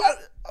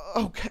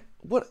 Okay.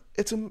 What?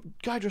 It's a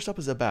guy dressed up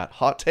as a bat.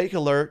 Hot take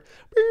alert.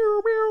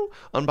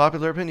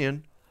 Unpopular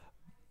opinion.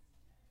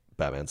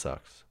 Batman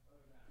sucks.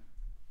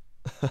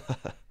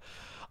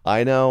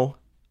 I know.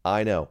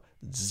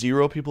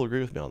 0 people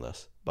agree with me on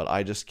this, but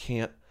I just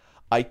can't.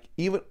 I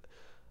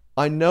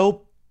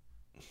know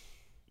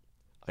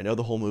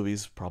the whole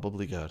movie's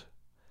probably good.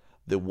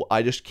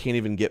 I just can't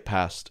even get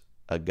past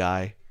a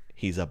guy.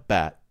 He's a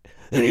bat,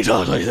 and he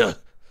talks like that.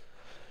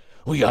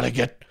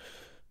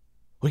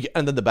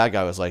 And then the bad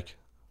guy was like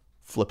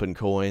flipping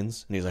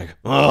coins, and he's like,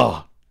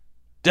 "Oh,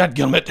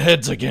 dadgummit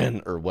heads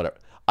again," or whatever.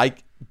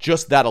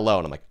 Just that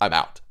alone, I'm like, I'm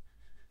out.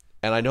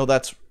 And I know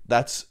that's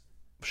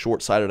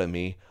short-sighted of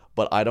me,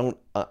 but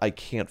I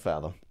can't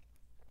fathom.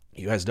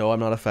 You guys know I'm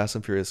not a Fast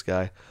and Furious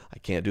guy. I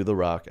can't do The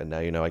Rock, and now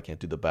you know I can't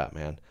do the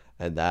Batman,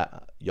 and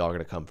that y'all are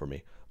gonna come for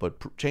me.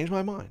 But change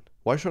my mind.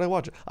 Why should I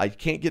watch it? I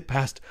can't get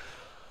past.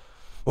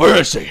 Where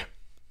is he?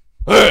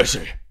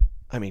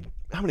 I mean,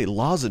 how many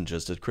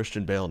lozenges did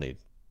Christian Bale need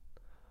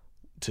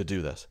to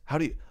do this?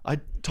 I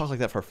talk like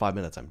that for 5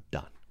 minutes, I'm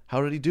done.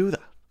 How did he do that?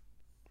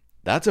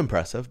 That's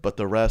impressive, but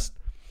the rest,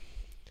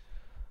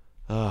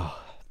 I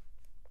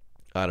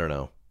don't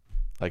know.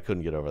 I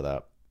couldn't get over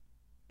that.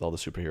 All the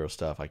superhero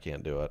stuff, I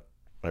can't do it.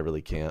 I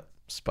really can't.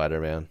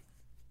 Spider-Man,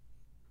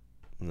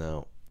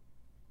 no.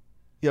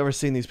 You ever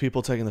seen these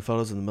people taking the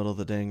photos in the middle of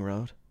the dang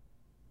road?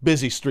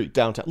 Busy street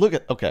downtown. You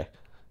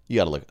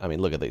gotta look. I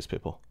mean, look at these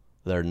people.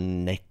 They're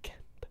naked.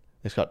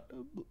 They've got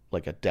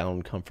like a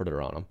down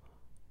comforter on them.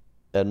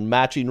 And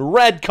matching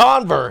red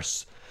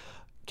Converse.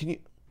 This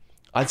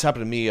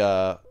happened to me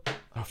a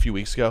few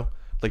weeks ago.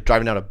 Like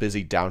driving down a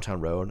busy downtown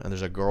road, and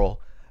there's a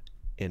girl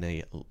in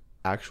a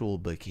actual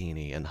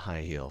bikini and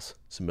high heels.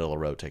 It's the middle of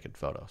the road taking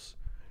photos.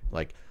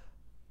 Like,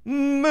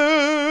 move!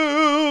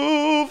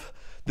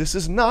 This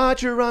is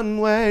not your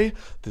runway.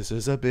 This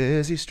is a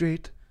busy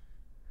street.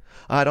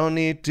 I don't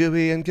need to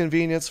be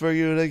inconvenienced for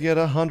you to get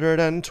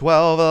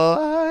 112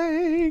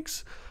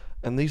 likes.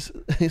 And these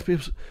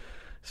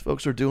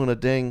folks are doing a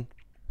dang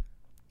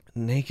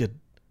naked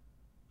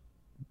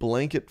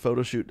blanket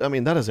photo shoot. I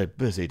mean, that is a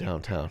busy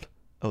downtown.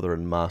 Oh, they're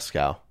in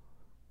Moscow.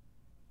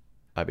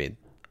 I mean,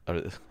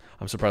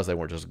 I'm surprised they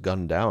weren't just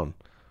gunned down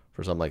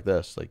for something like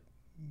this. Like,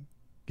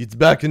 it's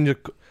back in your...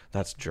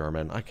 That's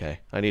German.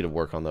 Okay, I need to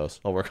work on those.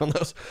 I'll work on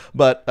those.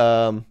 But,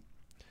 oh,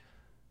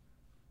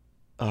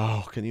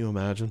 can you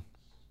imagine?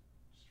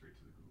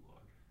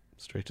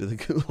 Straight to the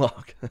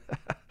gulag.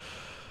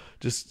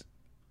 Just,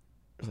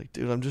 like,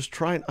 dude, I'm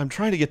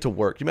trying to get to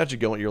work. You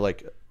imagine you're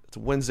like, it's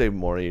Wednesday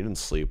morning, you didn't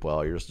sleep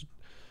well, you're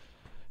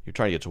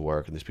trying to get to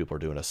work, and these people are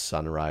doing a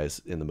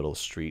sunrise in the middle of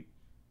the street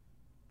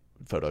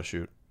photo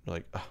shoot. You're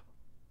like,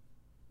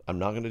 I'm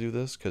not going to do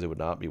this because it would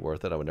not be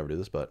worth it. I would never do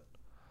this, but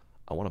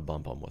I want to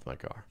bump them with my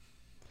car.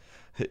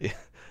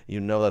 You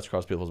know that's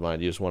crossed people's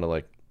mind. You just want to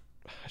I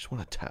just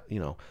want to tap,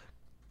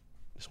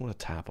 just want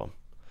to tap them.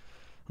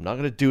 I'm not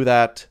going to do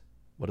that,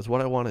 but it's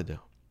what I want to do.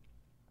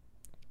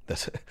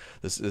 This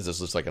is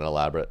just like an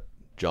elaborate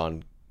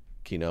John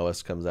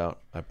Kinois comes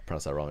out. I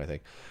pronounced that wrong, I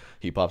think.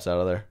 He pops out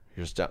of there.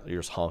 You're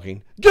just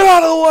honking. Get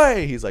out of the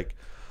way! He's like,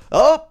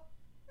 oh,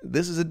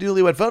 this is a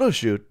newlywed photo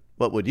shoot.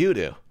 What would you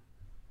do?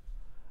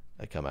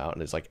 I come out,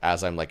 and it's like,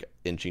 as I'm like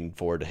inching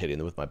forward to hitting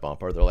them with my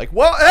bumper, they're like,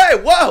 whoa,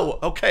 hey, whoa!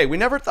 Okay, we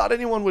never thought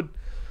anyone would...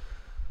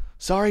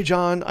 Sorry,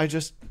 John,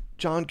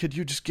 John, could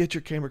you just get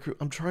your camera crew?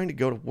 I'm trying to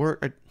go to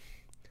work.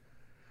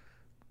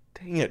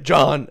 Dang it,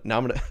 John. Now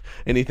I'm gonna...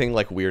 Anything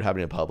like weird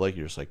happening in public,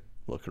 you're just like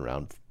looking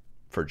around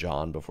for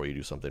John before you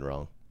do something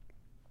wrong.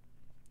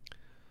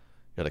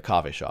 You're at a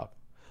coffee shop.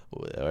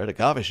 We're at a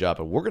coffee shop,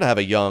 and we're going to have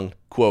a young,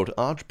 quote,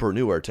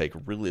 entrepreneur take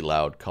really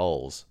loud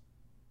calls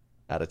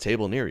at a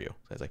table near you.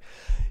 So he's like,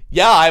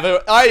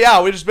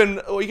 yeah,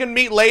 we can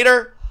meet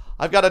later.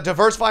 I've got a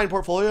diversifying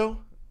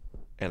portfolio.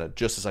 And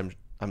just as I'm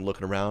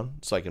looking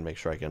around so I can make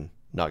sure I can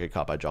not get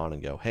caught by John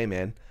and go, hey,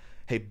 man,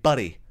 hey,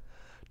 buddy,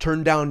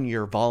 turn down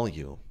your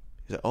volume.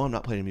 He's like, oh, I'm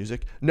not playing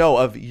music. No,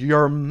 of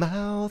your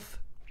mouth.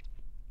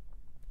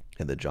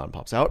 And then John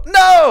pops out,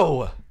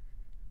 no!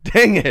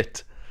 Dang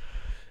it.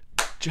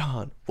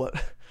 John, what?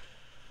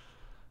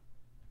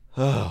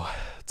 Oh,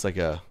 it's like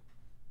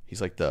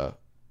he's like the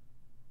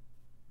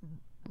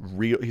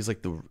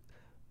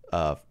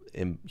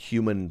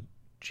human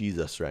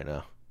Jesus right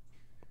now.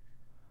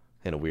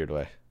 In a weird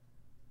way.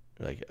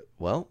 You're like,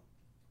 well,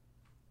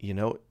 you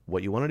know,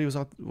 what you want to do is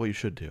not what you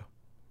should do.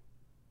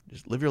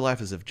 Just live your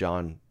life as if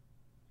John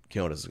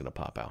Kionis is going to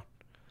pop out.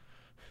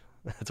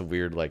 That's a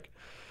weird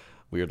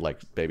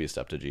baby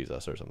step to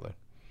Jesus or something.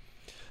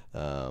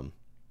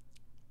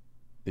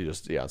 You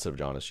just, instead of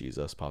John as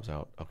Jesus pops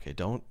out. Okay,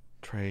 don't,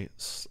 Trey,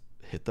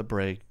 hit the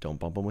brake. Don't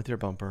bump him with your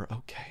bumper.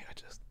 Okay,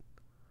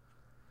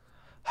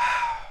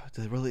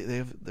 they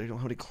don't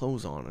have any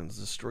clothes on and it's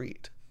a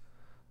street.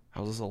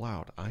 How is this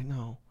allowed? I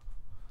know.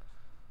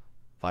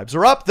 Vibes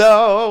are up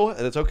though,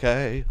 and it's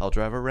okay. I'll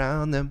drive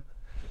around them.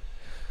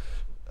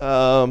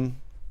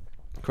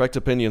 Correct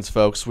opinions,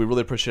 folks. We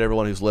really appreciate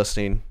everyone who's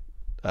listening,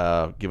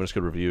 giving us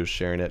good reviews,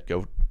 sharing it.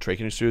 Go Trey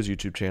Kenny Studios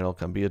YouTube channel.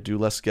 Come be a Do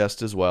Less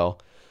guest as well.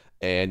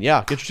 And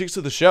yeah, get your cheeks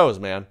to the shows,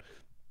 man.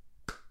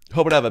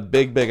 Hoping to have a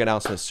big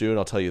announcement soon.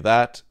 I'll tell you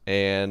that.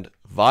 And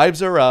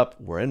vibes are up.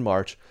 We're in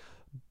March.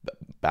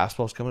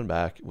 Basketball's coming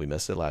back. We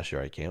missed it last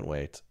year. I can't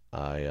wait.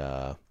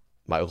 My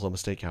Oklahoma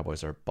State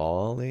Cowboys are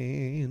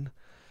balling.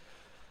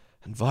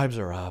 And vibes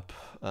are up.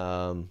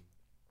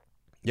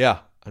 Yeah,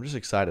 I'm just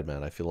excited,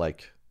 man. I feel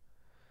like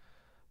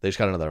they just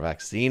got another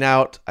vaccine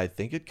out. I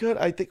think we could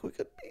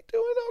be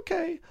doing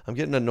okay. I'm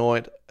getting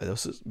annoyed.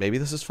 Maybe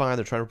this is fine.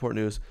 They're trying to report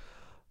news.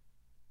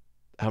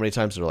 How many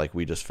times they're like,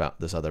 we just found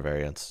this other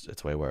variant.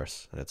 It's way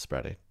worse and it's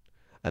spreading.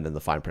 And then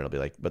the fine print will be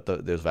like, but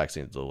those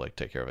vaccines will like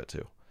take care of it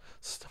too.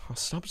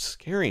 Stop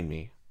scaring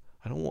me.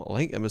 I don't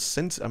want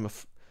I'm a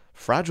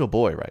fragile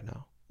boy right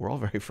now. We're all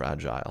very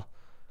fragile.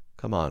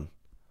 Come on,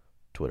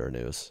 Twitter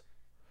news,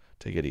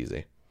 take it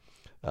easy.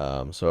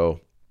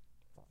 So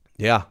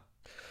yeah,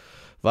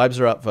 vibes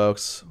are up,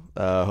 folks.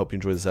 Hope you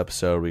enjoyed this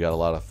episode. We got a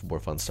lot of more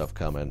fun stuff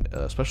coming,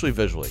 especially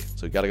visually.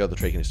 So you got to go to the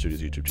Trey Kenny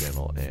Studios YouTube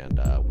channel, and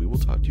we will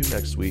talk to you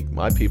next week.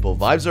 My people,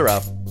 vibes are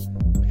up.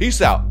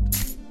 Peace out.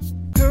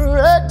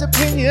 Correct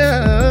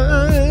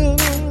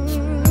opinions.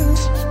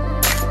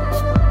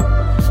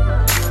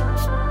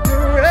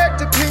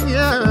 Correct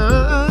opinions.